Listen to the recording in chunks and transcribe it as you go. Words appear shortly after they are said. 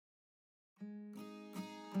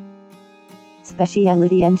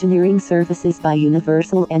Speciality engineering services by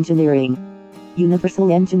Universal Engineering. Universal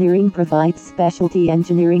Engineering provides specialty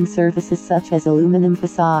engineering services such as aluminum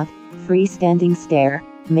facade, freestanding stair,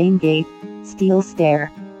 main gate, steel stair,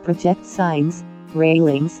 project signs,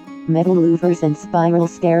 railings, metal louvers and spiral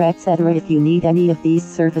stair etc. If you need any of these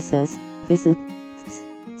services, visit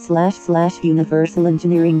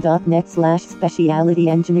 //universalengineering.net/speciality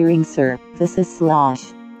engineering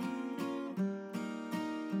services/